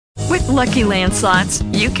Lucky Land Slots,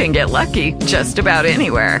 you can get lucky just about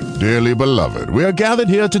anywhere. Dearly beloved, we are gathered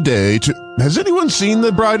here today to... Has anyone seen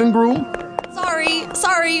the bride and groom?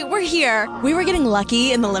 Sorry, we're here. We were getting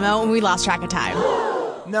lucky in the limo and we lost track of time.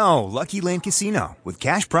 No, Lucky Land Casino, with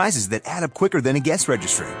cash prizes that add up quicker than a guest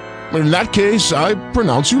registry. In that case, I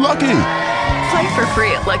pronounce you lucky. Play for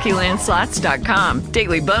free at LuckyLandSlots.com.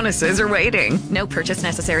 Daily bonuses are waiting. No purchase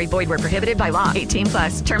necessary. Void where prohibited by law.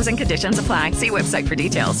 18+. Terms and conditions apply. See website for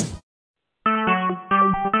details.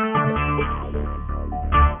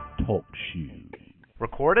 Talk shoes.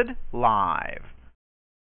 Recorded live.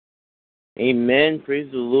 Amen. Praise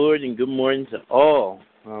the Lord and good morning to all.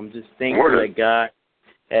 Just thankful that God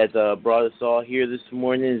has brought us all here this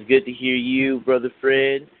morning. It's good to hear you, Brother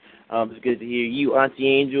Fred. It's good to hear you, Auntie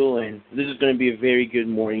Angel, and this is going to be a very good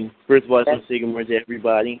morning. First of all, I just want to say good morning to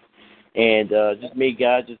everybody, and just may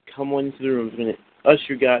God just come on into the room. I'm going to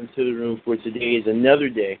usher God into the room, for today is another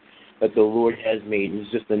day that the Lord has made. It's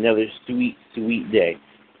just another sweet, sweet day.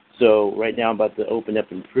 So right now I'm about to open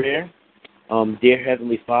up in prayer. Dear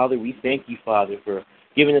Heavenly Father, we thank you, Father, for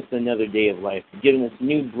giving us another day of life, for giving us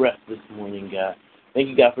new breath this morning, God. Thank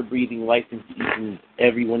you, God, for breathing life into each and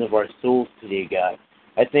every one of our souls today, God.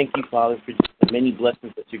 I thank you, Father, for the many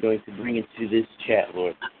blessings that you're going to bring into this chat,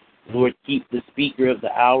 Lord. Lord, keep the speaker of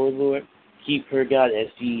the hour, Lord. Keep her, God, as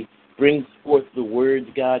she brings forth the words,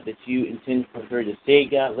 God, that you intend for her to say,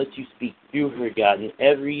 God. Let you speak through her, God, in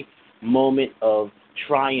every moment of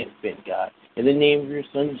triumphant, God. In the name of your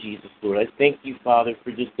Son, Jesus, Lord, I thank you, Father,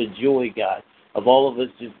 for just the joy, God, of all of us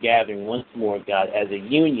just gathering once more, God, as a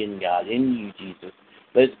union, God, in you, Jesus.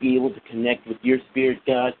 Let us be able to connect with your spirit,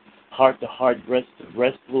 God, heart to heart, breast to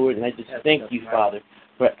breast, Lord. And I just thank you, Father,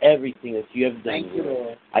 for everything that you have done,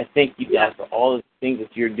 Lord. I thank you, God, for all of the things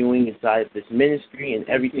that you're doing inside of this ministry and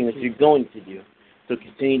everything that you're going to do. So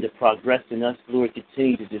continue to progress in us, Lord.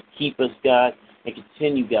 Continue to just keep us, God, and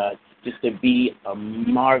continue, God, just to be a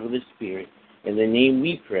marvelous spirit. In the name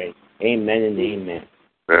we pray. Amen and amen.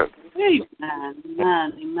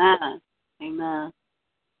 Amen.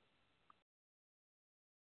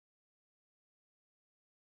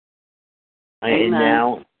 I am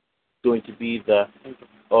now going to be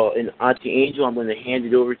and Auntie Angel, I'm going to hand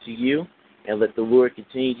it over to you and let the Lord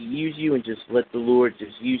continue to use you and just let the Lord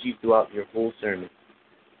just use you throughout your whole sermon.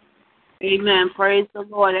 Amen. Praise the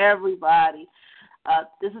Lord, everybody.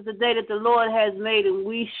 This is the day that the Lord has made, and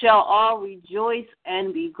we shall all rejoice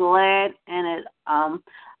and be glad in it.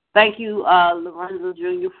 Thank you, Lorenzo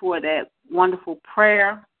Jr., for that wonderful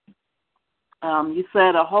prayer. You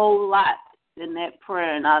said a whole lot in that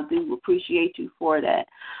prayer, and I do appreciate you for that.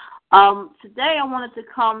 Today I wanted to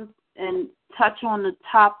come and touch on the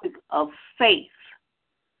topic of faith.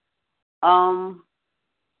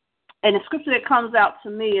 And the scripture that comes out to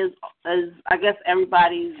me is I guess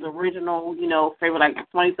everybody's original, favorite, like the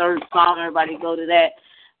 23rd Psalm. Everybody go to that.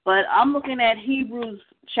 But I'm looking at Hebrews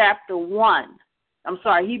 11,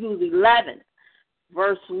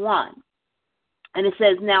 verse 1. And it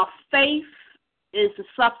says, "Now faith is the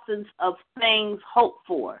substance of things hoped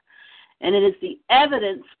for, and it is the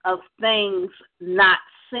evidence of things not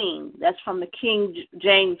seen." That's from the King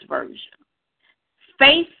James Version.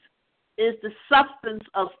 Faith is the substance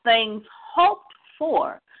of things hoped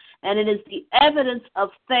for, and it is the evidence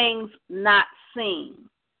of things not seen.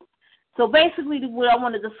 So basically what I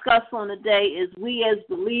want to discuss on today is we as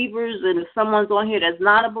believers, and if someone's on here that's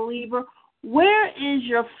not a believer, where is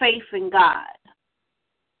your faith in God?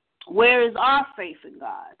 Where is our faith in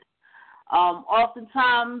God?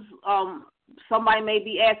 Oftentimes, somebody may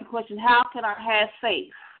be asked the question, how can I have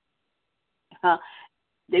faith?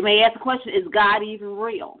 They may ask the question, is God even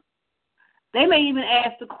real? They may even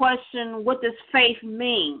ask the question, what does faith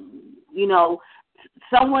mean?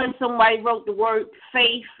 Somebody wrote the word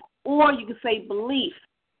faith, or you could say belief.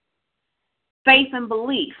 Faith and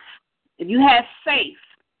belief. If you have faith,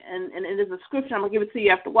 and there's a scripture, I'm going to give it to you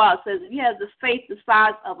after a while, it says, if you have the faith the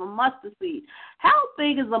size of a mustard seed. How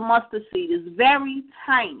big is a mustard seed? It's very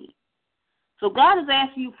tiny. So God is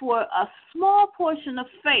asking you for a small portion of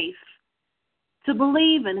faith to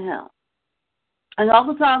believe in him. And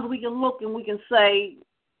oftentimes we can look and we can say,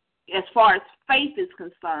 as far as faith is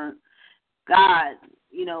concerned, God,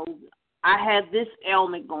 I have this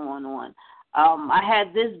ailment going on. I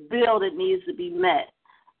have this bill that needs to be met.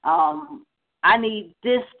 I need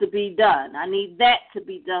this to be done. I need that to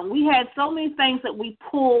be done. We have so many things that we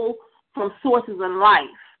pull from sources in life.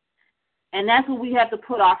 And that's when we have to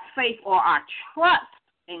put our faith or our trust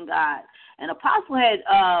in God. And Apostle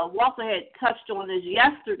Walter had touched on this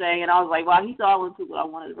yesterday, and I was like, well, he's all into what I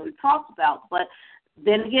wanted to really talk about. But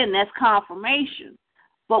then again, that's confirmation.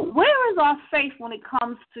 But where is our faith when it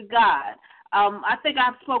comes to God? I think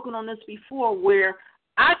I've spoken on this before, where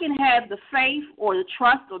I can have the faith or the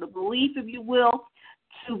trust or the belief, if you will,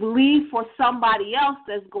 to believe for somebody else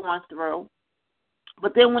that's going through.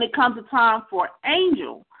 But then when it comes to time for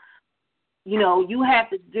Angel, you know, you have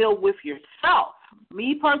to deal with yourself.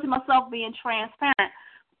 Me personally, myself being transparent,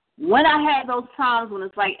 when I have those times when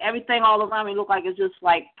it's like everything all around me look like it's just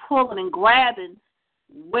like pulling and grabbing,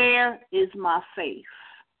 where is my faith?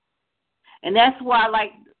 And that's why I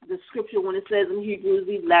like the scripture when it says in Hebrews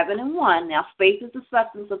 11:1, now faith is the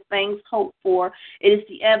substance of things hoped for. It is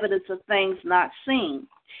the evidence of things not seen.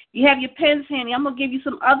 You have your pens handy. I'm going to give you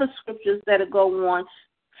some other scriptures that go on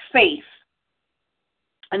faith.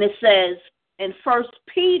 And it says in 1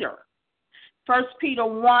 Peter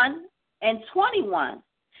 1:21,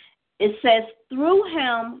 it says, through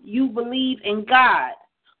him you believe in God,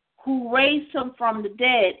 who raised him from the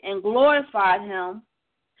dead and glorified him,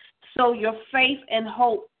 so your faith and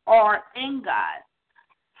hope are in God.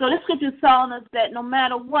 So this scripture is telling us that no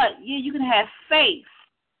matter what, you can have faith,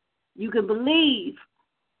 you can believe,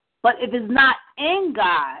 but if it's not in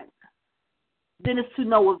God, then it's to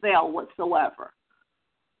no avail whatsoever.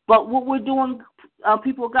 But what we're doing,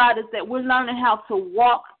 people of God, is that we're learning how to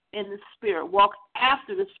walk in the Spirit, walk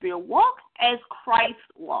after the Spirit, walk as Christ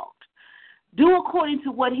walked. Do according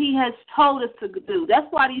to what he has told us to do. That's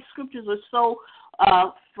why these scriptures are so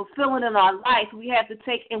fulfilling in our life. We have to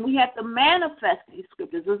take and we have to manifest these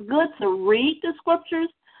scriptures. It's good to read the scriptures,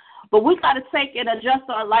 but we got to take and adjust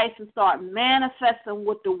our life and start manifesting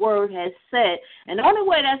what the word has said. And the only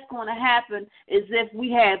way that's going to happen is if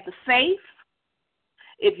we have the faith,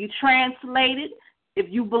 if you translate it, if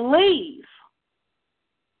you believe.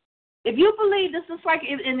 If you believe, this is like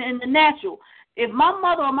in the natural. If my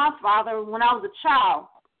mother or my father, when I was a child,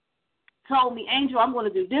 told me, Angel, I'm going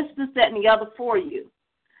to do this, that, and the other for you.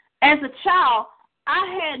 As a child,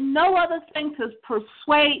 I had no other thing to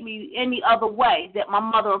persuade me any other way that my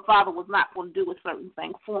mother or father was not going to do a certain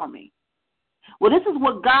thing for me. Well, this is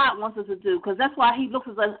what God wants us to do, because that's why he looks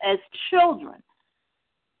at us as children.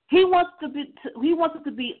 He wants us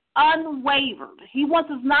to be unwavered. He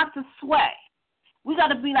wants us not to sway. We got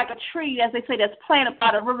to be like a tree, as they say, that's planted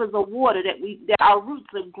by the rivers of water, that our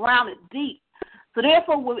roots are grounded deep. So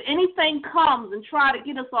therefore, when anything comes and try to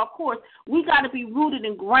get us off course, we got to be rooted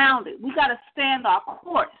and grounded. We got to stand our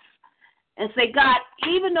course and say, God,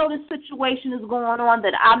 even though this situation is going on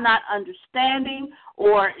that I'm not understanding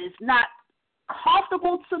or is not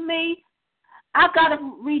comfortable to me, I got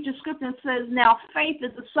to read your scripture and says, now faith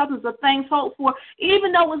is the substance of things hoped for,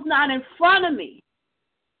 even though it's not in front of me.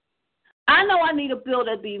 I know I need a bill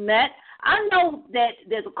to be met. I know that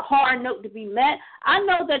there's a car note to be met. I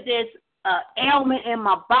know that there's ailment in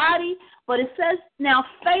my body, but it says now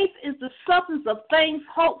faith is the substance of things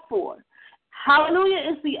hoped for.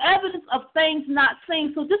 Hallelujah, is the evidence of things not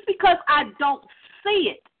seen. So just because I don't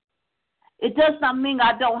see it, it does not mean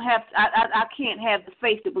I can't have the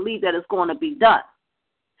faith to believe that it's going to be done.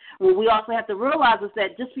 What we also have to realize is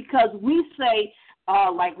that just because we say,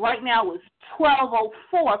 like right now it's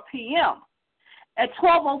 12:04 p.m., at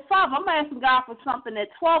 12:05, I'm asking God for something at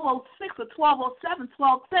 12:06 or 12:07,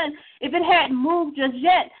 12:10. If it hadn't moved just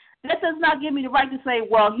yet, that does not give me the right to say,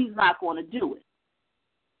 well, he's not going to do it.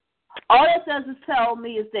 All it does is tell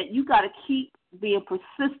me is that you got to keep being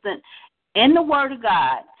persistent in the Word of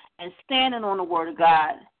God and standing on the Word of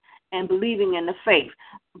God and believing in the faith.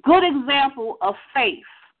 Good example of faith.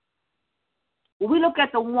 When we look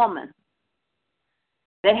at the woman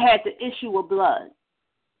that had the issue of blood,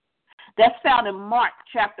 that's found in Mark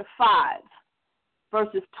chapter 5,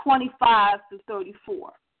 verses 25 to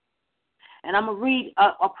 34. And I'm going to read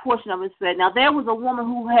a portion of it. It said, now there was a woman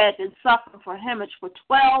who had been suffering from hemorrhage for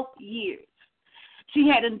 12 years. She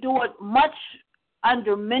had endured much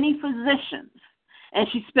under many physicians, and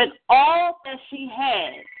she spent all that she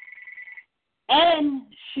had, and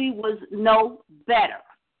she was no better.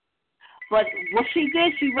 But what she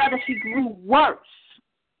did, she grew worse.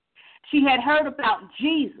 She had heard about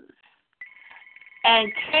Jesus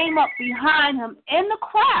and came up behind him in the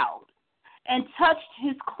crowd and touched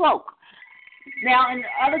his cloak. Now, in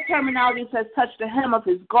other terminology, it says touch the hem of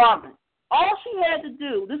his garment. All she had to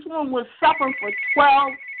do, this woman was suffering for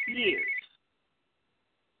 12 years.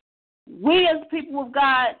 We as people of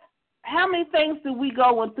God, how many things do we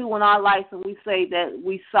go through in our life and we say that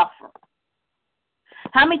we suffer?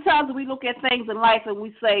 How many times do we look at things in life and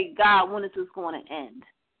we say, God, when is this going to end?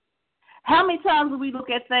 How many times do we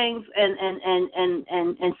look at things and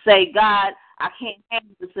say, God, I can't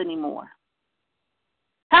handle this anymore?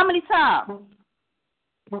 How many times?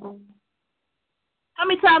 How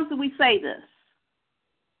many times do we say this?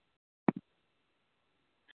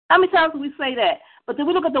 How many times do we say that? But then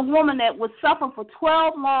we look at the woman that was suffering for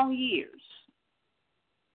 12 long years.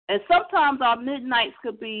 And sometimes our midnights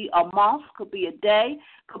could be a month, could be a day,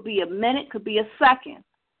 could be a minute, could be a second.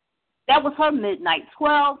 That was her midnight,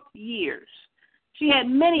 12 years. She had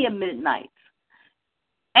many a midnights.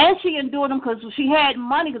 And she endured them because she had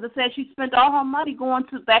money, because it said she spent all her money going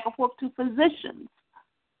back and forth to physicians.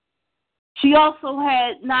 She also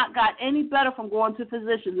had not got any better from going to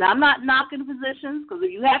physicians. Now, I'm not knocking physicians, because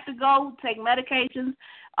if you have to go take medications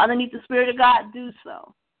underneath the Spirit of God, do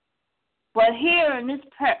so. But here in this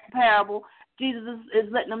parable, Jesus is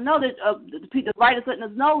letting them know that the writer's letting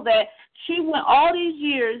us know that she went all these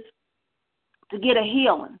years to get a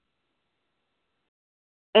healing.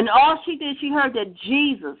 And all she did, she heard that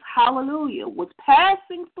Jesus, hallelujah, was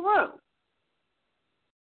passing through.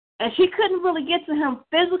 And she couldn't really get to him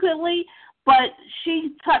physically, but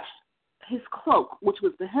she touched his cloak, which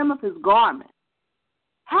was the hem of his garment.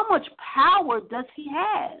 How much power does he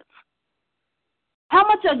have? How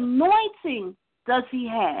much anointing does he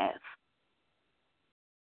have?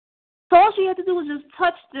 So all she had to do was just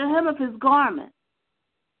touch the hem of his garment.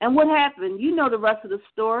 And what happened? You know the rest of the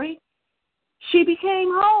story. She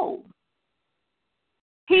became whole.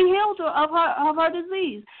 He healed her of her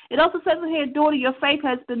disease. It also says in here, daughter, your faith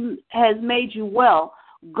has made you well.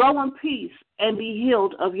 Go in peace and be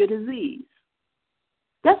healed of your disease.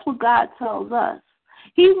 That's what God tells us.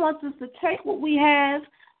 He wants us to take what we have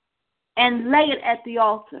and lay it at the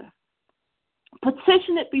altar.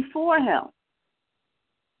 Petition it before him.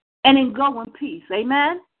 And then go in peace.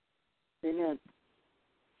 Amen? Amen.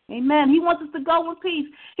 Amen. He wants us to go in peace.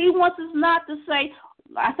 He wants us not to say,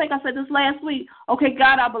 I think I said this last week, okay,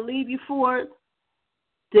 God, I believe you for it.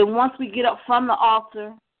 Then once we get up from the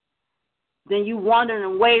altar, then you wondering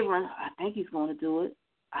and wavering, I think he's going to do it.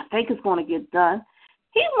 I think it's going to get done.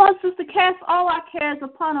 He wants us to cast all our cares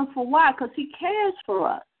upon him. For why? Because he cares for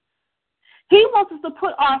us. He wants us to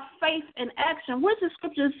put our faith in action, which the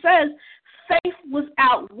scripture says faith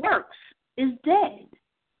without works is dead.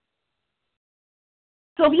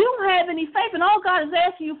 So if you don't have any faith, and all God is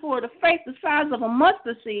asking you for the faith the size of a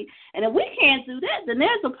mustard seed, and if we can't do that, then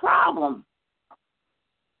there's a problem.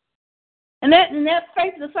 And that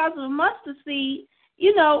faith the size of a mustard seed,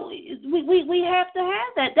 you know, we have to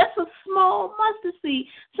have that. That's a small mustard seed.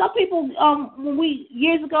 Some people,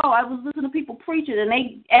 years ago, I was listening to people preaching, and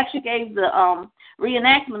they actually gave the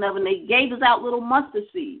reenactment of it, and they gave us out little mustard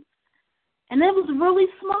seeds. And it was really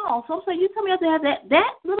small. So I'm saying, you tell me I have to have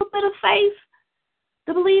that little bit of faith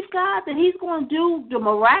to believe God that he's going to do the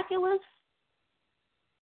miraculous?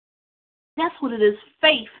 That's what it is.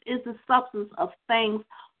 Faith is the substance of things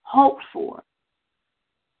hoped for.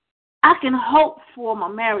 I can hope for my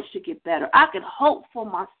marriage to get better. I can hope for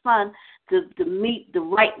my son to meet the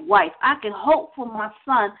right wife. I can hope for my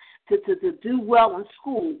son to do well in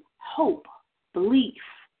school. Hope, belief,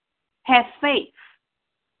 have faith.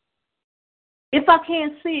 If I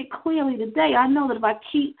can't see it clearly today, I know that if I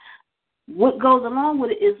keep what goes along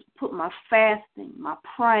with it is put my fasting, my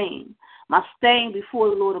praying, my staying before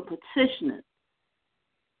the Lord and petitioning.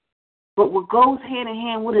 But what goes hand in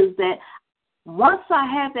hand with it is that once I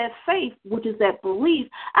have that faith, which is that belief,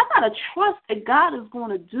 I got to trust that God is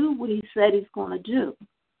going to do what he said he's going to do.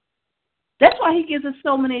 That's why he gives us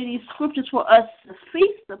so many of these scriptures for us to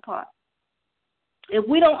feast upon. If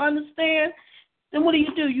we don't understand, then what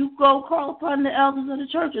do? You go call upon the elders of the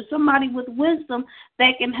church or somebody with wisdom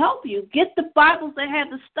that can help you. Get the Bibles that have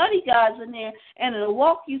the study guides in there, and it'll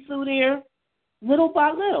walk you through there little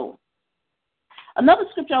by little. Another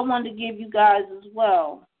scripture I wanted to give you guys as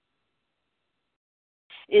well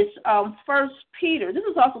is 1 Peter. This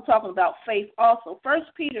is also talking about faith also. 1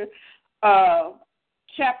 Peter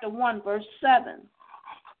chapter 1, verse 7.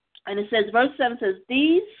 And it says, verse 7 says,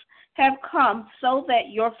 these have come so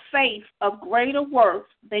that your faith of greater worth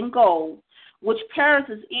than gold, which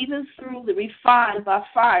perishes even through the refined by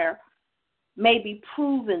fire, may be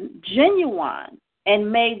proven genuine and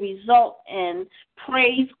may result in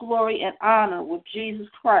praise, glory, and honor with Jesus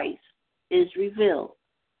Christ is revealed.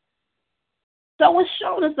 So it's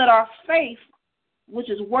shown us that our faith, which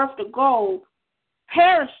is worth the gold,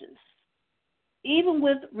 perishes, even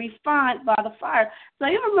with refined by the fire. So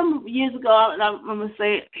you remember years ago, and I'm going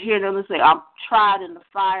to hear them say, I'm tried in the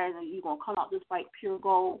fire, and you're going to come out just like pure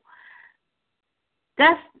gold.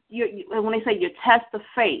 That's when they say your test of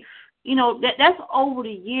faith. You know, that's over the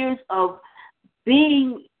years of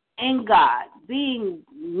being in God, being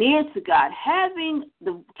near to God, having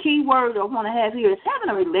the key word I want to have here is having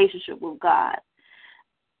a relationship with God.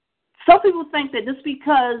 Some people think that just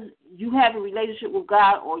because you have a relationship with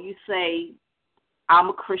God or you say, I'm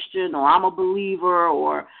a Christian or I'm a believer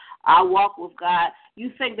or I walk with God,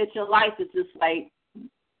 you think that your life is just like,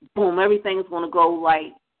 boom, everything's going to go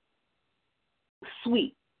like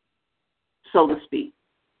sweet, so to speak.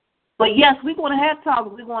 But yes, we're going to have times.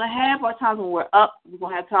 We're going to have our times when we're up. We're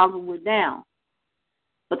going to have times when we're down.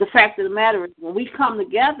 But the fact of the matter is, when we come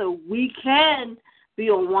together, we can be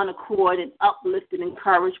on one accord and uplifted and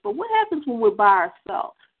encouraged. But what happens when we're by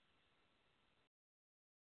ourselves?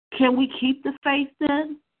 Can we keep the faith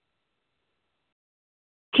then?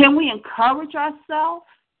 Can we encourage ourselves?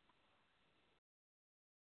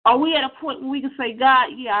 Are we at a point where we can say, God,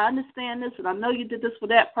 yeah, I understand this, and I know you did this for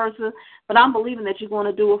that person, but I'm believing that you're going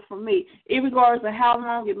to do it for me, regardless of how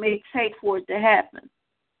long it may take for it to happen.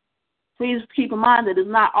 Please keep in mind that it's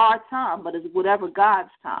not our time, but it's whatever God's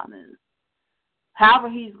time is. However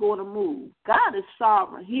he's going to move. God is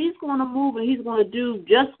sovereign. He's going to move, and he's going to do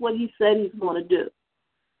just what he said he's going to do.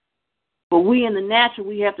 But we in the natural,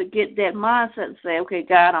 we have to get that mindset and say, okay,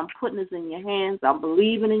 God, I'm putting this in your hands. I'm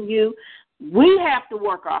believing in you. We have to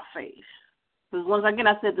work our faith. Because once again,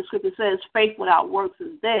 I said the scripture says faith without works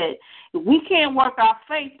is dead. If we can't work our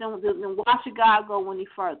faith, then why should God go any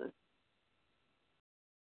further?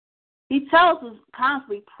 He tells us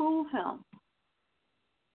constantly, prove him.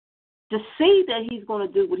 To see that he's going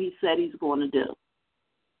to do what he said he's going to do.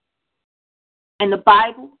 And the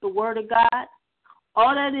Bible, the Word of God,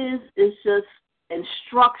 all that is just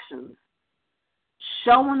instructions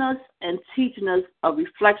showing us and teaching us a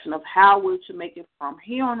reflection of how we're to make it from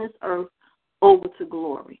here on this earth over to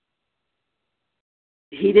glory.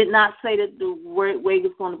 He did not say that the way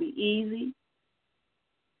was going to be easy.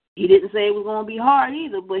 He didn't say it was going to be hard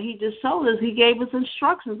either, but he just showed us, he gave us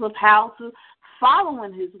instructions of how to follow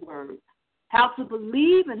in his word, how to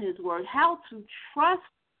believe in his word, how to trust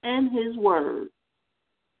in his word.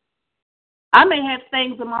 I may have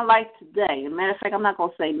things in my life today. As a matter of fact, I'm not going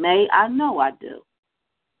to say may. I know I do.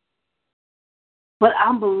 But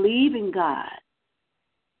I'm believing God.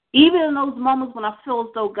 Even in those moments when I feel as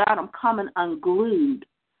though, God, I'm coming unglued,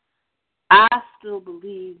 I still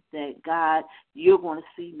believe that, God, you're going to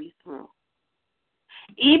see me through.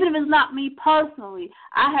 Even if it's not me personally,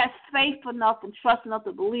 I have faith enough and trust enough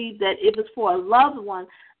to believe that if it's for a loved one,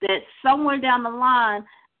 that somewhere down the line,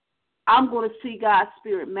 I'm going to see God's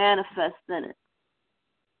Spirit manifest in it.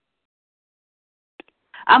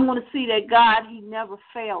 I'm going to see that God, he never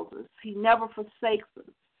fails us. He never forsakes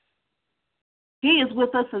us. He is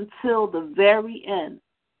with us until the very end.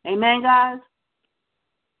 Amen, guys?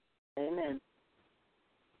 Amen.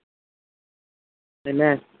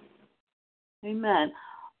 Amen. Amen.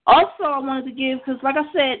 Also, I wanted to give, because like I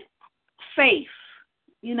said, faith,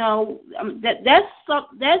 that's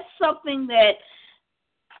something that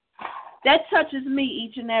touches me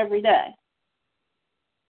each and every day,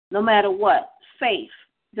 no matter what. Faith.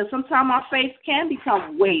 Because sometimes our faith can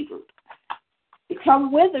become wavered. It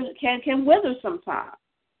can wither sometimes.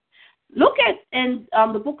 Look at in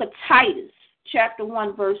the book of Titus, chapter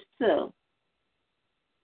 1, verse 2.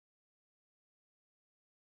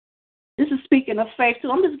 This is speaking of faith,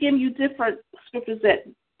 too. I'm just giving you different scriptures that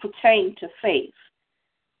pertain to faith.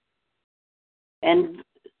 And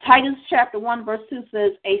Titus chapter 1, verse 2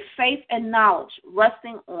 says, a faith and knowledge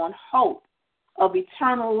resting on hope of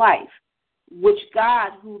eternal life, which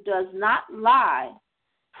God, who does not lie,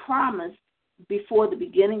 promised before the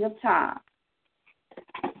beginning of time.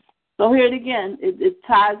 So here it again, it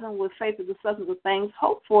ties in with faith as the substance of things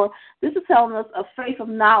hoped for. This is telling us a faith of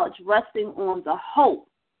knowledge resting on the hope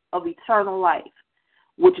of eternal life,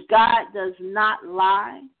 which God does not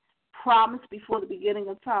lie, promised before the beginning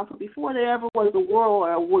of time. So before there ever was a world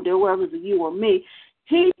or there ever was a you or me,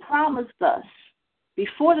 he promised us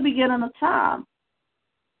before the beginning of time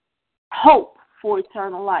hope for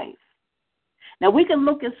eternal life. Now we can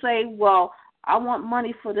look and say, well, I want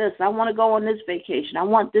money for this. I want to go on this vacation. I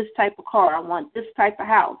want this type of car. I want this type of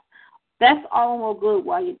house. That's all well good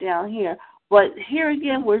while you're down here. But here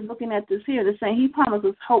again, we're looking at this here. They're saying he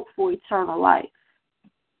promises hope for eternal life.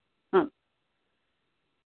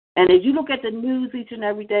 And as you look at the news each and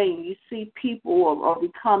every day and you see people are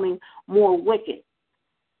becoming more wicked,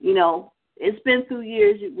 it's been through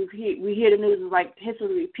years. We hear the news is like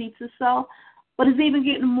history repeats itself, but it's even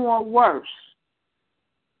getting more worse.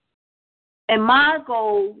 And my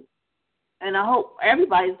goal, and I hope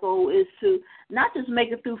everybody's goal, is to not just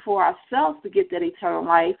make it through for ourselves to get that eternal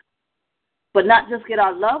life, but not just get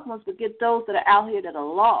our loved ones, but get those that are out here that are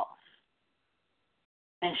lost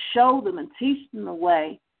and show them and teach them the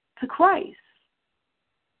way to Christ.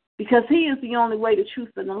 Because he is the only way, the truth,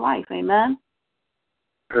 and the life. Amen?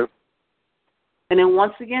 Yep. And then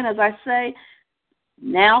once again, as I say,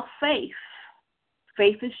 now faith.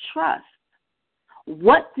 Faith is trust.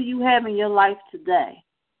 What do you have in your life today?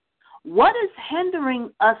 What is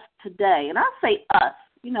hindering us today? And I say us.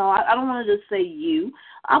 You know, I don't want to just say you.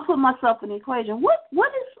 I'll put myself in the equation. What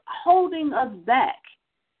is holding us back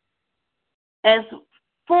as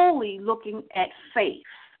fully looking at faith?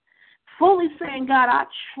 Fully saying, God, I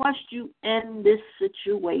trust you in this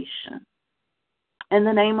situation. In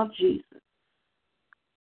the name of Jesus.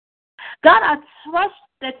 God, I trust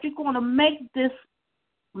that you're going to make this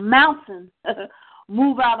mountain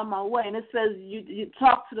move out of my way. And it says you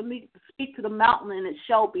speak to the mountain and it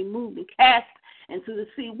shall be moved and cast into the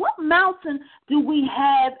sea. What mountain do we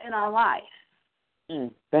have in our life?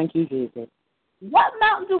 Thank you, Jesus. What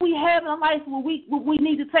mountain do we have in our life where we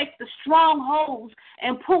need to take the strongholds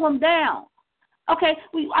and pull them down? Okay,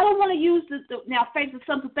 I don't want to use now faith is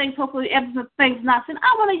something things, hopefully evidence of things not seen.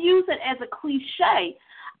 I want to use it as a cliche.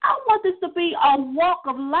 I want this to be a walk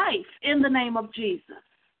of life in the name of Jesus.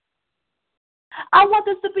 I want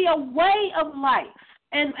this to be a way of life.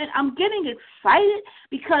 And I'm getting excited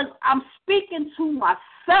because I'm speaking to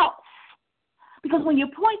myself. Because when you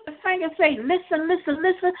point the finger and say, listen, listen,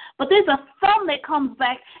 listen, but there's a thumb that comes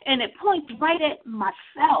back and it points right at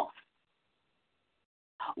myself.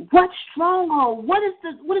 What stronghold? What is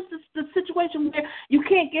the situation where you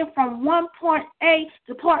can't get from one point A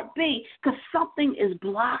to part B because something is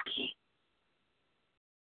blocking?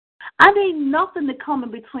 I need nothing to come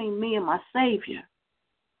in between me and my Savior.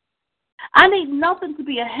 I need nothing to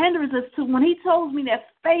be a hindrance as to when he told me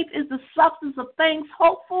that faith is the substance of things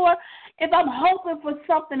hoped for. If I'm hoping for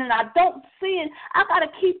something and I don't see it, I got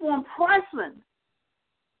to keep on pressing.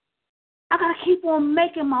 I got to keep on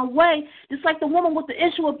making my way. Just like the woman with the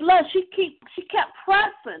issue of blood, she kept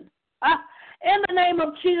pressing. In the name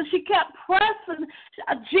of Jesus, she kept pressing.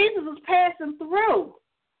 Jesus was passing through.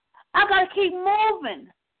 I got to keep moving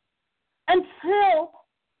until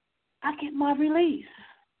I get my release.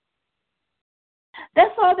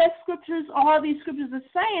 That's all these scriptures are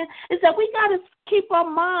saying, is that we got to keep our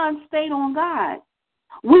minds stayed on God.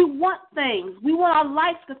 We want things. We want our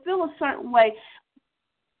life to feel a certain way.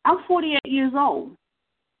 I'm 48 years old.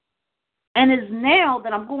 And it's now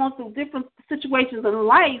that I'm going through different situations in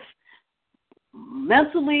life,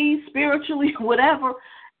 mentally, spiritually, whatever.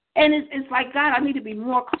 And it's like, God, I need to be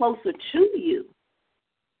more closer to you.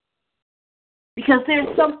 Because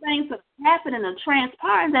there's some things that are happening and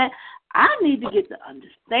transpiring that I need to get the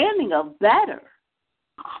understanding of better.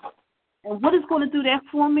 And what is going to do that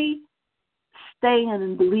for me? Staying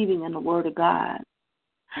and believing in the Word of God.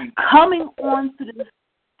 Coming on to this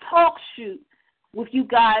talk shoot with you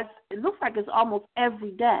guys, it looks like it's almost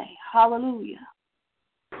every day. Hallelujah.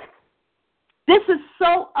 This is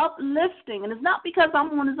so uplifting, and it's not because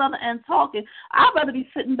I'm on this other end talking. I'd rather be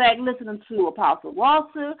sitting back listening to Apostle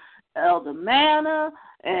Walter, Elder Manna,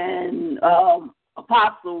 and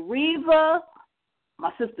Apostle Reva,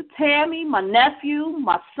 my sister Tammy, my nephew,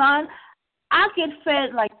 my son. I get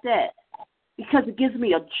fed like that because it gives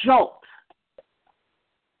me a jolt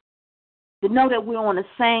to know that we're on the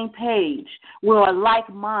same page. We're on like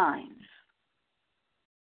minds.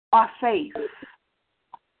 Our faith,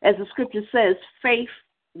 as the scripture says, faith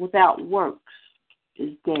without works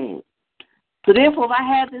is dead. So therefore, if I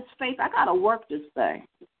have this faith, I got to work this thing.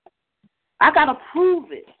 I got to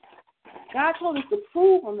prove it. God told us to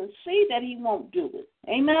prove him and see that he won't do it.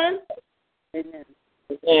 Amen? Amen.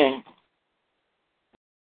 Yeah.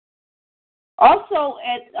 Also,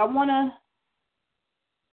 I want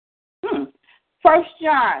to, 1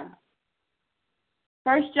 John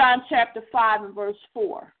chapter 5 and verse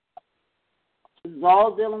 4. This is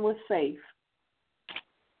all dealing with faith.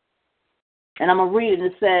 And I'm going to read it.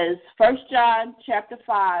 It says, 1 John chapter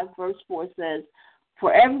 5 verse 4 says,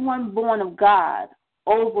 for everyone born of God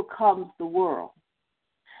overcomes the world.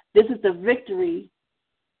 This is the victory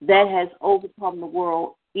that has overcome the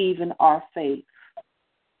world, even our faith.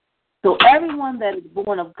 So everyone that is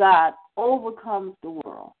born of God overcomes the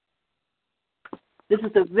world. This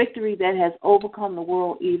is the victory that has overcome the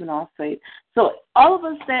world, even our faith. So all of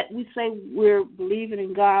us that we say we're believing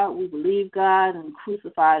in God, we believe God and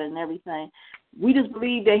crucified and everything, we just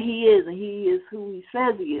believe that he is, and he is who he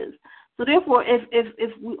says he is. So therefore,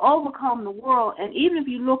 if we overcome the world, and even if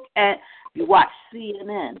you watch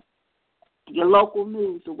CNN, your local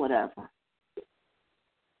news or whatever,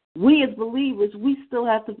 we as believers, we still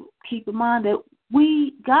have to keep in mind that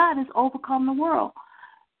God has overcome the world.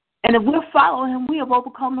 And if we're following him, we have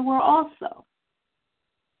overcome the world also.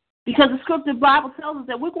 Because the scripture Bible tells us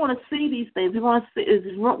that we're going to see these things. We're going to see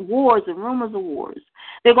wars and rumors of wars.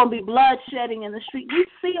 There's going to be bloodshedding in the street. We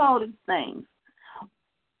see all these things.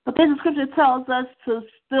 But then the scripture tells us to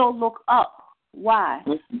still look up Why?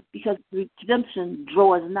 Because redemption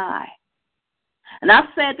draws nigh. And I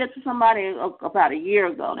said that to somebody about a year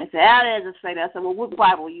ago, and they said, how does it say that? I said, well, what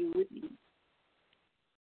Bible are you reading?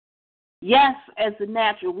 Yes, as the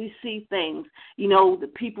natural, we see things. You know, the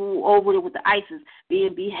people over there with the ISIS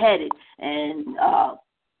being beheaded, and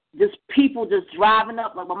just people just driving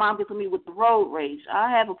up. Like my mom gets to me with the road rage.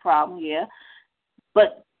 I have a problem here.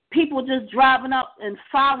 But people just driving up and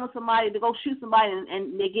following somebody to go shoot somebody,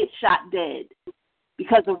 and they get shot dead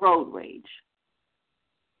because of road rage.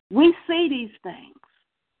 We see these things.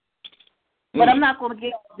 But I'm not going to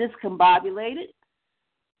get discombobulated.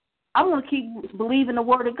 I'm going to keep believing the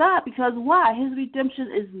word of God, because why? His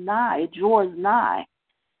redemption is nigh. It draws nigh.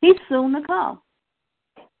 He's soon to come.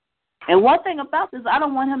 And one thing about this, I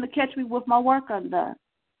don't want him to catch me with my work undone.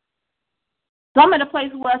 So I'm in a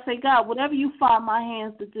place where I say, God, whatever you find my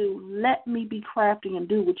hands to do, let me be crafty and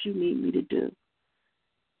do what you need me to do.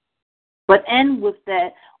 But end with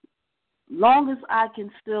that, long as I can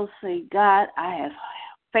still say, God, I have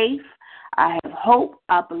faith, I have hope,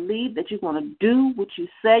 I believe that you're going to do what you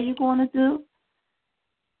say you're going to do.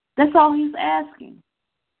 That's all he's asking.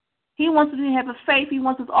 He wants us to have a faith. He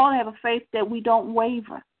wants us all to have a faith that we don't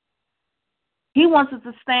waver. He wants us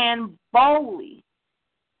to stand boldly.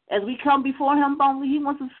 As we come before him boldly, he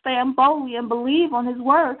wants us to stand boldly and believe on his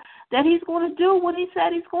word that he's going to do what he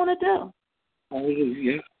said he's going to do.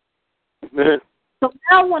 Hallelujah. So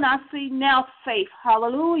now when I see now faith,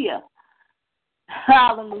 hallelujah,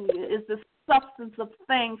 hallelujah, is the substance of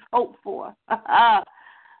things hoped for.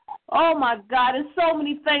 Oh, my God, there's so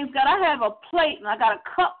many things. God, I have a plate and I got a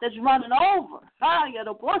cup that's running over. I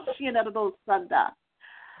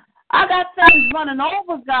got things running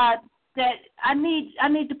over, God, that I need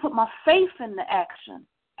to put my faith into action.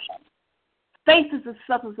 Faith is the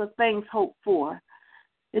substance of things hoped for.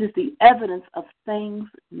 It is the evidence of things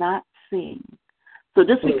not seen. So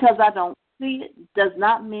just because I don't see it does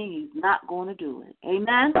not mean he's not going to do it.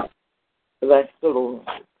 Amen? Bless the Lord.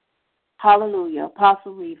 Hallelujah.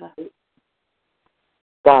 Apostle Reva.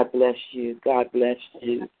 God bless you. God bless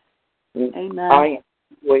you. Amen. I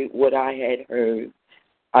enjoyed what I had heard.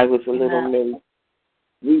 I was a little moved.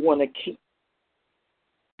 We want to keep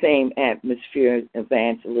the same atmosphere,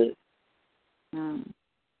 evangelist.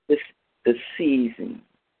 The season.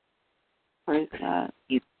 Praise God.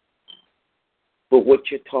 For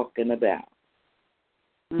what you're talking about.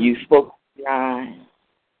 You spoke John,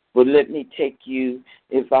 but let me take you,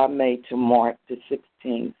 if I may, to Mark the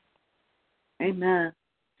 16th. Amen.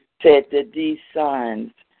 Said that these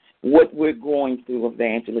signs, what we're going through,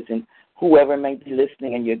 evangelism, whoever may be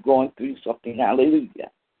listening and you're going through something,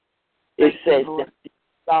 hallelujah. It says that these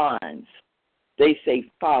signs, they say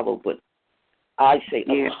follow, but I say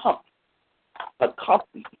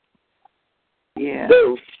accompany. Yeah.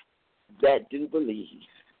 Those that do believe.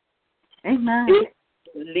 Amen. If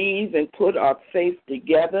we believe and put our faith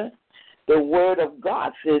together, the word of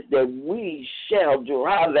God says that we shall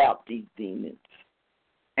drive out these demons.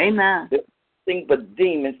 Amen. There's nothing but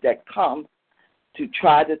demons that come to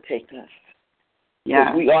try to take us.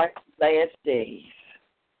 Yeah. We are in the last days.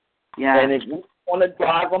 Yeah. And if we want to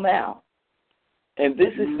drive them out, and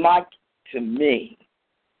this is my key to me,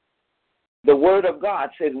 the word of God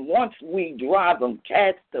says once we drive them,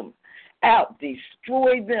 cast them out,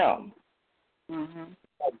 destroy them,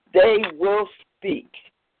 they will speak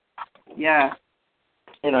in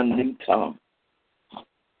a new tongue.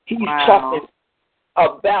 He's talking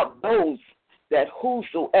about those that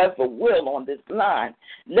whosoever will on this line,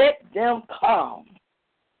 let them come.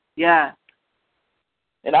 Yeah.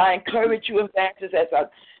 And I encourage you, evangelists, as I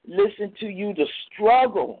listen to you, the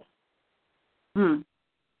struggle,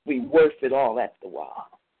 be worth it all after a while.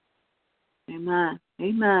 Amen.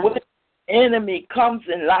 Amen. When the enemy comes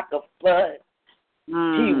in like a flood, he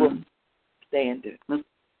will stand it.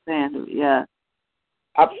 Yeah.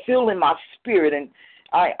 I feel in my spirit, and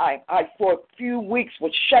I for a few weeks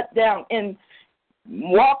was shut down in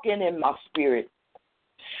walking in my spirit,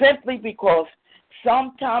 simply because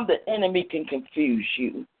sometimes the enemy can confuse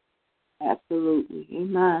you. Absolutely.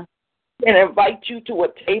 Amen. And invite you to a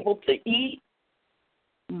table to eat,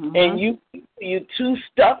 and you too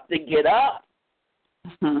stuffed to get up.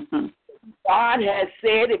 God has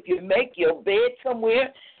said if you make your bed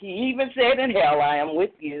somewhere, he even said in hell, I am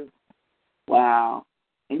with you. Wow.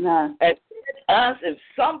 Amen. And us, if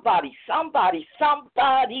somebody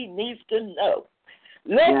needs to know,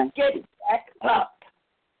 let's get back up.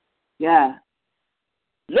 Yeah.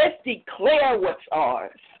 Let's declare what's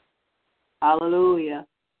ours. Hallelujah.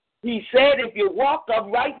 He said, if you walk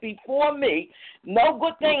upright before me, no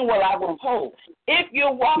good thing will I withhold. If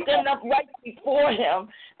you're walking upright before him,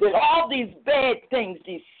 then all these bad things,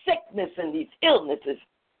 these sickness and these illnesses,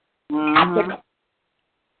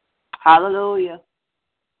 Hallelujah.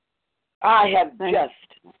 I have just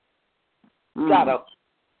got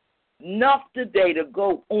enough today to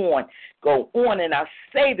go on. And I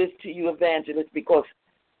say this to you, evangelist, because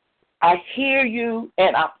I hear you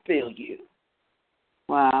and I feel you.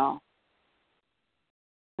 Wow.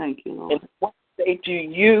 Thank you, Lord. And what I say to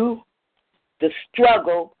you, the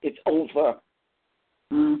struggle is over.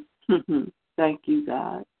 Thank you,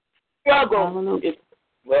 God. Struggle is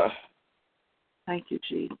over. Thank you,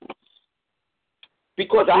 Jesus.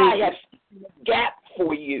 Because I have a gap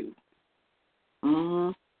for you.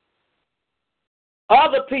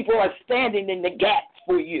 Other people are standing in the gap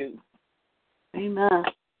for you. Amen.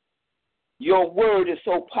 Your word is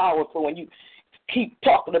so powerful, and you keep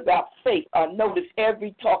talking about faith. I notice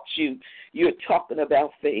every talk show you're talking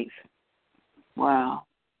about faith. Wow.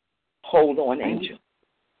 Hold on, Angel.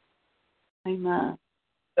 Amen.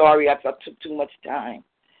 Sorry if I took too much time,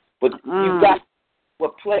 but you got to a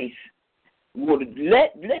place where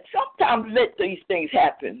sometimes let these things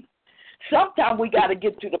happen. Sometimes we got to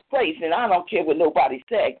get to the place, and I don't care what nobody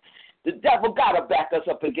says. The devil got to back us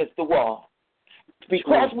up against the wall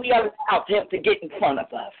because we allowed him to get in front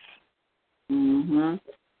of us. And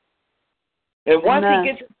once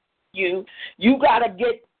he gets you, you got to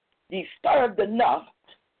get disturbed enough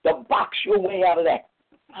to box your way out of that.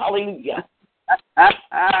 Hallelujah.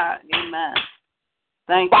 Amen.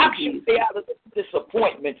 Box your way out of the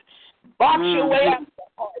disappointments. Box your way out of the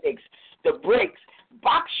heartaches, the breaks.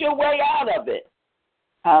 Box your way out of it.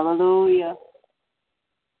 Hallelujah.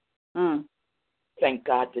 Thank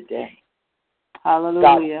God today.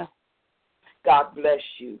 Hallelujah. God bless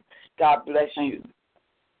you. God bless you.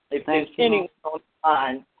 If there's anyone on the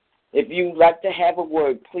line, if you'd like to have a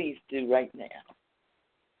word, please do right now.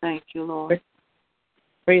 Thank you, Lord.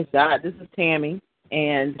 Praise God. This is Tammy,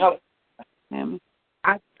 and Tammy.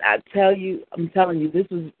 I'm telling you, this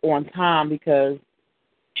was on time because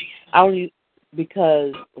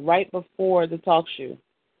right before the talk show,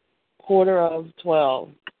 11:45,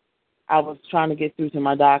 I was trying to get through to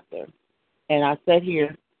my doctor, and I sat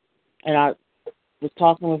here, and I was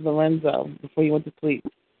talking with Lorenzo before he went to sleep,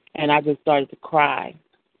 and I just started to cry,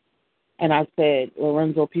 and I said,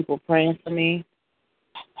 Lorenzo, people praying for me,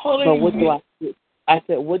 but what do I do? I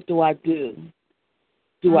said, what do I do?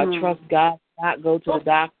 Do I trust God, not go to the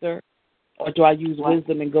doctor, or do I use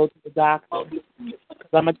wisdom and go to the doctor?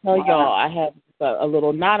 Because I'm going to tell y'all, I have a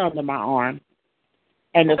little knot under my arm.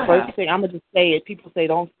 And the first thing, I'm going to just say it, people say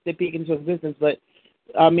don't speak into existence, but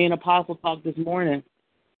me and Apostle talked this morning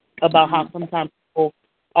about how sometimes people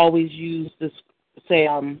always use this, say,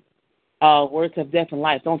 words of death and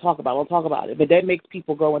life. Don't talk about it. But that makes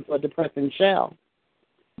people go into a depressing shell.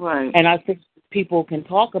 Right. And I think people can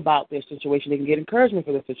talk about their situation. They can get encouragement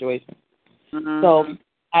for their situation. So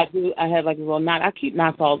I have like a little knot. I keep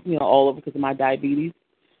knots all over because of my diabetes.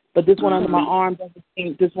 But this one under my arm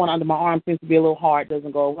seems to be a little hard,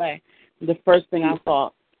 doesn't go away. And the first thing I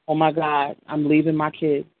thought, oh my God, I'm leaving my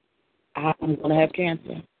kids. I'm going to have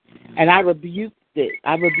cancer. And I rebuked it.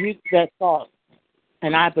 I rebuked that thought.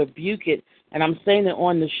 And I rebuke it. And I'm saying it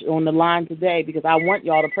on the line today because I want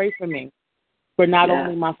y'all to pray for me. For not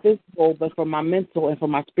only my physical, but for my mental and for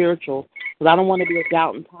my spiritual. Because I don't want to be a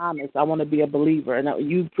doubting Thomas. I want to be a believer. And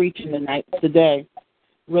you preaching today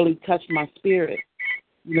really touched my spirit.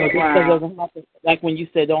 Just because it doesn't happen, like when you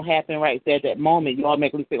said don't happen right there at that moment, you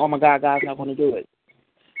automatically think, oh my God, God's not going to do it.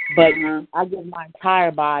 But I give my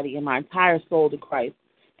entire body and my entire soul to Christ.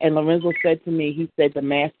 And Lorenzo said to me, he said the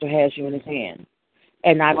Master has you in his hand.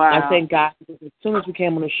 And I thank God because as soon as we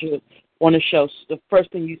came on the show, the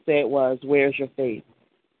first thing you said was, where's your faith?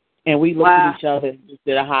 And we looked at each other and just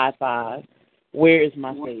did a high five. Where is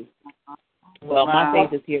my faith? Well, my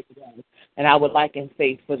faith is here today. And I would like in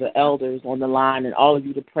faith for the elders on the line and all of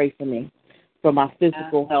you to pray for me, for my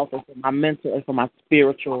physical health and for my mental and for my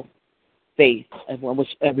spiritual faith.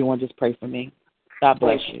 Everyone just pray for me. God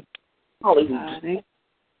bless you. Hallelujah.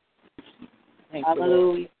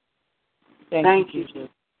 Hallelujah. Thank you.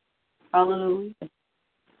 Hallelujah.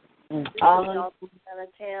 Elder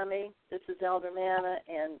Tammy, this is Elder Manna,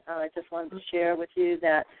 and I just wanted to share with you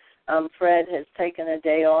that Fred has taken a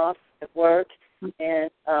day off at work, and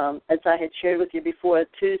as I had shared with you before,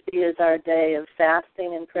 Tuesday is our day of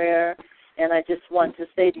fasting and prayer, and I just want to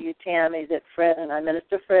say to you, Tammy, that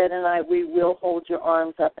Minister Fred and I, we will hold your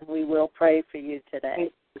arms up and we will pray for you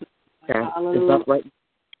today. Right.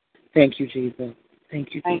 Thank you, Jesus.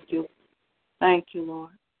 Thank you. Thank you. Thank you,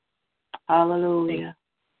 Lord. Hallelujah.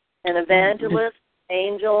 An evangelist,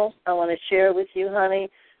 Angel, I want to share with you, honey.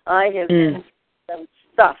 I have some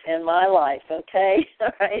stuff in my life, okay? All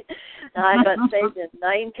right? I got saved in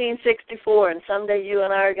 1964, and someday you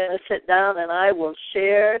and I are going to sit down, and I will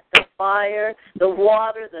share the fire, the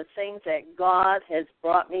water, the things that God has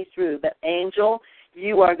brought me through. But, Angel,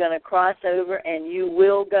 you are going to cross over, and you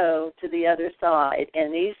will go to the other side.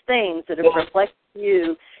 And these things that are perplexing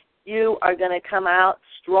you, you are going to come out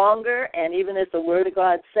stronger, and even as the Word of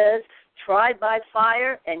God says, tried by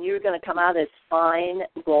fire, and you're going to come out as fine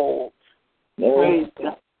gold. Praise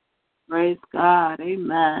God. Praise God.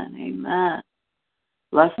 Amen. Amen.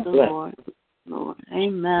 Bless the Lord. Lord.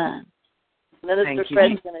 Amen. Minister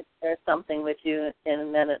Fred's going to share something with you in a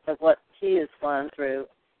minute of what he has gone through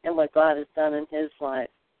and what God has done in his life.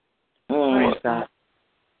 Praise God.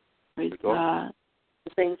 Praise God.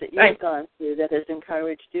 The things that you've gone through that has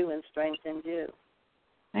encouraged you and strengthened you.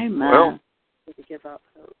 Amen. Well, to give up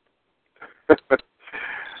hope.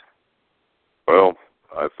 Well,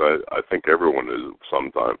 I think everyone is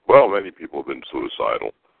sometimes. Well, many people have been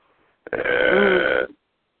suicidal, and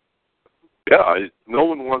no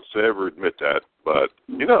one wants to ever admit that. But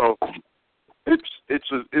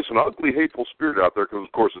it's an ugly, hateful spirit out there. Because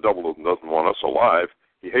of course the devil doesn't want us alive.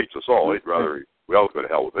 He hates us all. He'd rather we all go to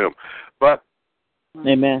hell with him. But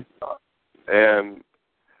amen. And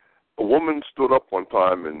a woman stood up one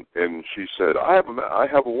time and she said, I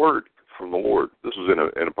have a word from the Lord. This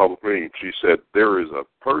was in a public meeting. She said, there is a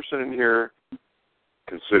person in here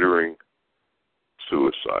considering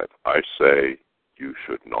suicide. I say you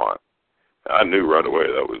should not. I knew right away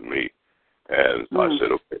that was me. And I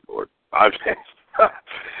said, okay, Lord.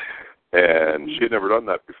 And she had never done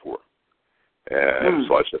that before. And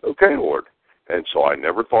so I said, okay, Lord. And so I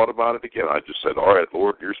never thought about it again. I just said, all right,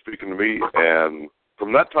 Lord, you're speaking to me. And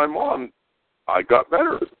from that time on, I got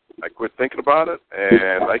better. I quit thinking about it,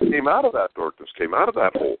 and I came out of that darkness, came out of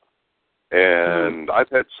that hole. And I've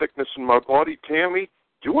had sickness in my body. Tammy,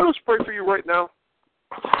 do you want us to pray for you right now?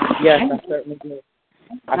 Yes, I certainly do.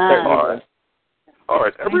 All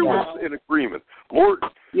right. Everyone's in agreement. Lord,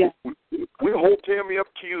 we hold Tammy up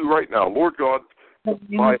to you right now. Lord God,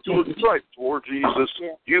 by your stripes, Lord Jesus,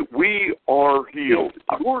 we are healed.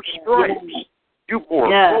 Your stripes, you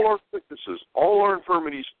bore all our sicknesses, all our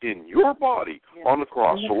infirmities in your body on the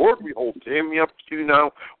cross. So, Lord, we hold Tammy up to you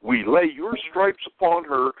now. We lay your stripes upon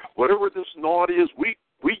her. Whatever this knot is, we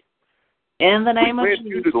in the name of Jesus,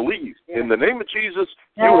 you to leave. In the name of Jesus,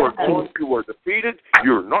 you are defeated.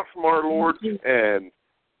 You are not from our Lord, and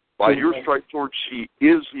by your stripes, Lord, she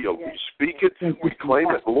is healed. We speak it. We claim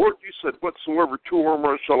it. Lord, you said, whatsoever two or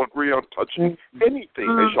more shall agree on touching anything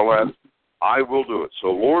they shall ask, I will do it. So,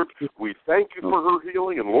 Lord, we thank you for her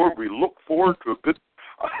healing, and, Lord, we look forward to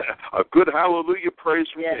a good hallelujah praise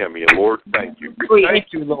from Tammy. And, Lord, thank you.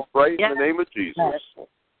 Thank you, Lord. Pray in the name of Jesus.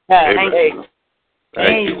 Amen.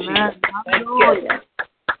 Thank you. Hallelujah.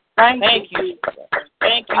 Thank you.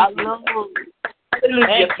 Thank you.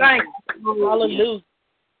 Hallelujah. Thank you. Hallelujah.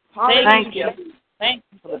 Thank you. Thank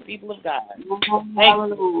you for the people of God.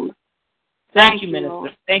 Hallelujah. Thank you,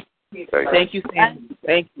 Minister. Thank you. Thank you, Sam.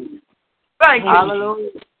 Thank you. Thank you. Hallelujah.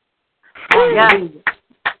 Yes.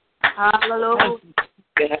 Hallelujah.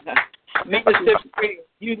 Minister,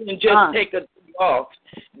 you didn't just take a day off.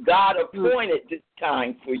 God appointed this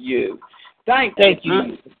time for you. Thank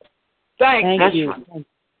you. Thank you.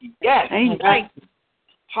 Yes. Thank you.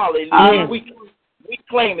 Hallelujah. We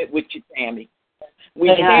claim it with you, Tammy. We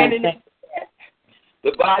stand in it.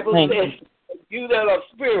 The Bible says, you that are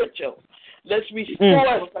spiritual, let's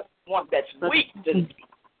restore one that's weak to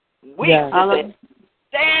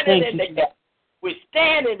standing in the gap. We're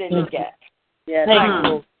standing in the gap. Yes.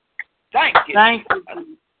 Thank you. Thank you.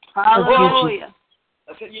 Hallelujah.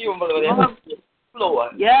 I said, you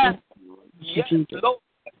Lord. Yes. Yes, Lord.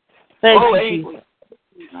 Thank you.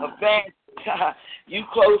 You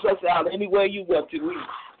close us out anywhere you want to.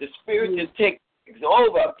 The Spirit just takes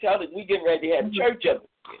over. I'm telling you, we get ready to have church up.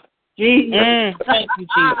 Jesus. Thank you,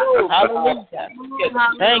 Jesus. Hallelujah.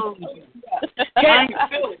 Thank you. Can you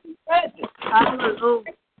feel His presence?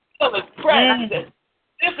 Hallelujah. Feel His presence.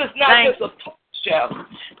 This is not just a talk show.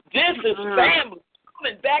 This is family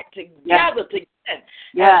coming back together again.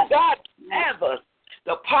 And God have us,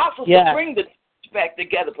 the apostles, to bring the church back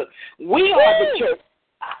together. But we are the church.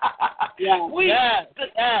 We are the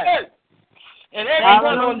church. And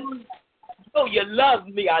everyone on oh, you love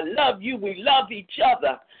me. I love you. We love each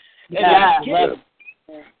other. And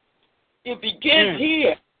it begins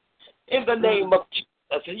here in the name of Jesus.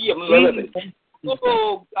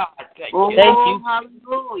 Oh, God, thank you. Thank you.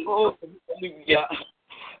 Hallelujah. Oh, hallelujah.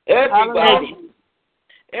 Everybody,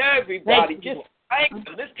 Everybody, just thank Him.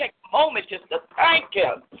 Let's take a moment just to thank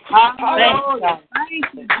Him. Hallelujah. Thank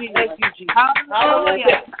you, Jesus. Thank you, Jesus.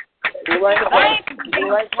 Hallelujah. Thank you,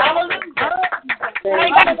 Jesus. Hallelujah.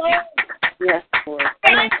 Thank you, Lord. Yes, Lord.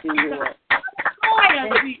 Thank you, Lord.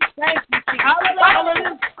 Hallelujah. Thank you, Jesus.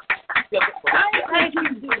 Hallelujah. Thank you,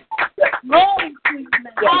 Jesus. Glory to you,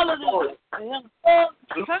 man. Hallelujah.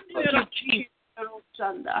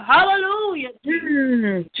 Hallelujah.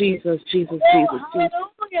 Jesus, Jesus, Jesus, Jesus.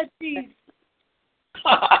 Hallelujah, Jesus.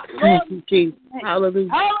 Thank you, Jesus. Hallelujah.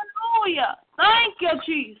 Hallelujah. Thank you,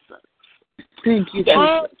 Jesus. Thank you,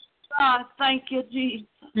 Oh, Jesus. God, thank you, Jesus.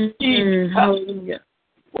 Hallelujah.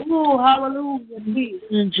 Oh, hallelujah, Jesus.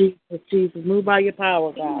 Jesus, Jesus. Move by your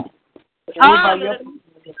power, God. Hallelujah.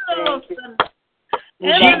 In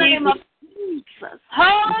the name of Jesus.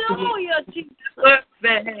 Hallelujah, Jesus.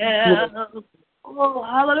 Oh,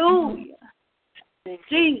 hallelujah.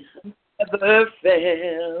 Jesus. Never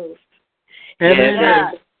fails.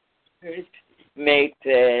 Heaven May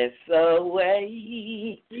pass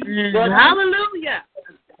away. Hallelujah.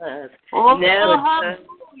 Oh, Never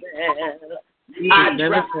hallelujah.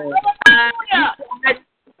 Never fail.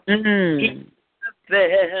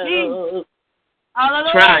 fails.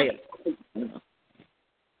 Hallelujah. Try it.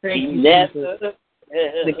 Thank you, Never Jesus.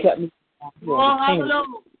 fails. They kept me. Oh,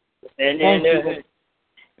 hallelujah. And Thank you.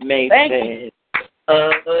 may Thank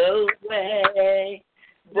pass away.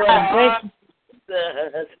 But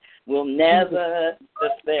Jesus will never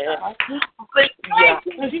fail. Thank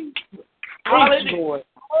you, Lord.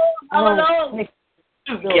 Hallelujah.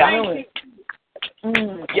 Yeah.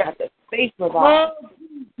 Yeah, the faith revival.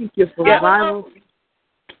 Thank you for revival.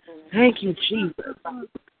 Thank you, Jesus.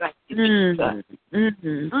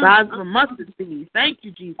 Size of a mustard seed. Thank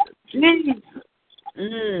you, Jesus.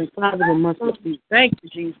 Size of a mustard seed. Thank you,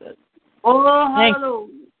 Jesus. Oh,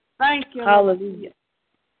 hallelujah. Thank you. Hallelujah.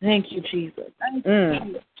 Thank you, Jesus. Thank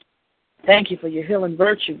you. Thank you for your healing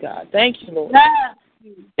virtue, God. Thank you, Lord. That's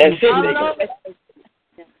it.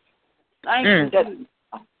 Thank you.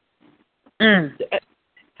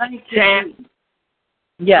 Thank you.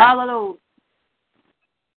 Yeah. Hallelujah.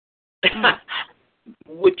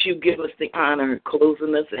 Would you give us the honor of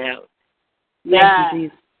closing us out? Thank you,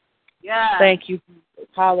 Jesus. Yeah. Thank you, Jesus.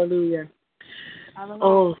 Hallelujah. Hallelujah.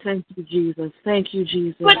 Oh, thank you, Jesus. Thank you,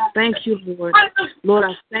 Jesus. Thank you, Lord. Lord,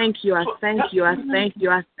 I thank you. I thank you. I thank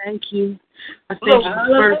you. I thank you. I thank you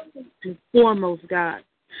first and foremost, God,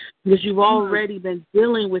 because you've already been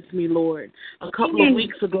dealing with me, Lord. A couple of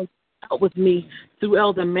weeks ago, you dealt with me through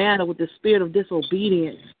Elder Manna with the spirit of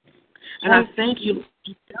disobedience. And I thank you,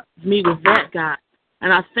 you dealt with me with that, God.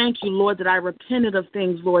 And I thank you, Lord, that I repented of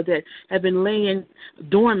things, Lord, that have been laying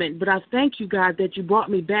dormant. But I thank you, God, that you brought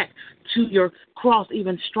me back to your cross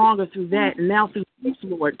even stronger through that. And now through this,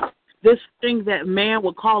 Lord, this thing that man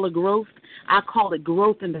would call a growth, I call it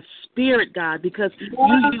growth in the spirit, God, because you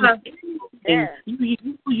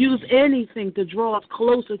use anything to draw us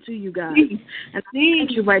closer to you, God. And I thank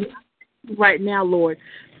you right now, Lord,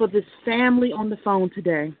 for this family on the phone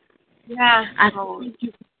today. Yeah. I thank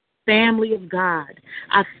you, family of God.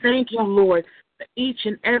 I thank you, Lord, for each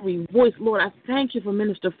and every voice. Lord, I thank you for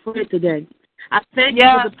Minister Fred today. I thank you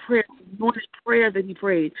for the prayer, the anointed prayer that he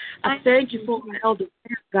prayed. I thank you for my elder,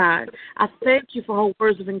 God. I thank you for her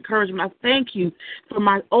words of encouragement. I thank you for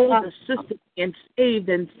my older sister being saved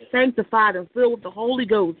and sanctified and filled with the Holy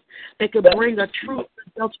Ghost that could bring a true,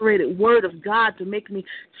 adulterated word of God to make me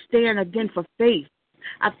stand again for faith.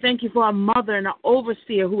 I thank you for our mother and our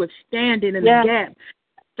overseer who is standing in the gap.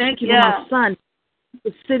 Thank you for my son who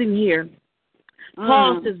is sitting here,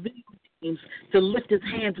 paused his video games to lift his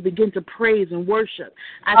hands to begin to praise and worship.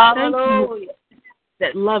 I thank you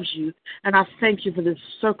that loves you, and I thank you for this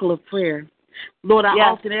circle of prayer. Lord, I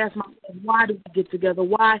often ask myself, why do we get together?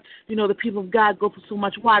 Why, the people of God go for so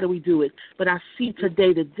much. Why do we do it? But I see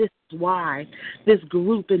today that this is why. This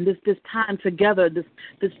group and this time together, this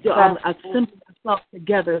assembling ourselves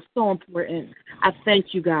together is so important. I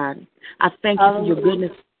thank you, God. I thank you for your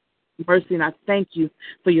goodness, mercy, and I thank you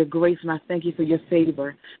for your grace, and I thank you for your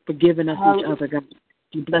favor, for giving us each other, God.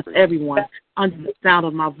 You bless everyone under the sound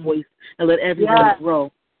of my voice, and let everyone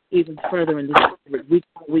grow even further in this spirit week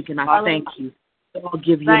by week, and I thank you. I'll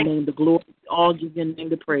give your name the glory. I'll give your name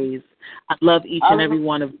the praise. I love each and every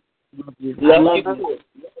one of you. Love you. Love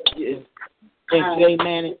you. Thank you.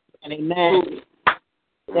 Amen and amen.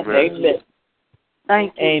 Amen.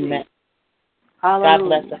 Thank you. Amen. Hallelujah.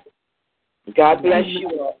 God bless us. God bless you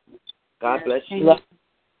all. God bless you.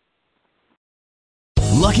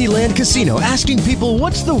 Lucky Land Casino, asking people,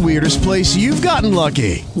 what's the weirdest place you've gotten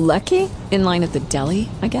lucky? Lucky? In line at the deli,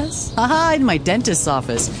 I guess? Aha, in my dentist's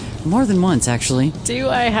office. More than once, actually. Do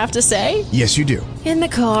I have to say? Yes, you do. In the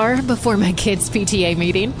car before my kids' PTA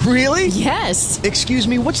meeting. Really? Yes. Excuse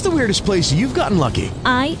me, what's the weirdest place you've gotten lucky?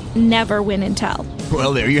 I never win and tell.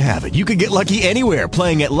 Well, there you have it. You can get lucky anywhere,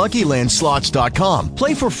 playing at LuckyLandSlots.com.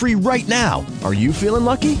 Play for free right now. Are you feeling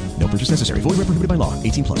lucky? No purchase necessary. Void where prohibited by law.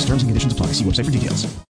 18+. Terms and conditions apply. See website for details.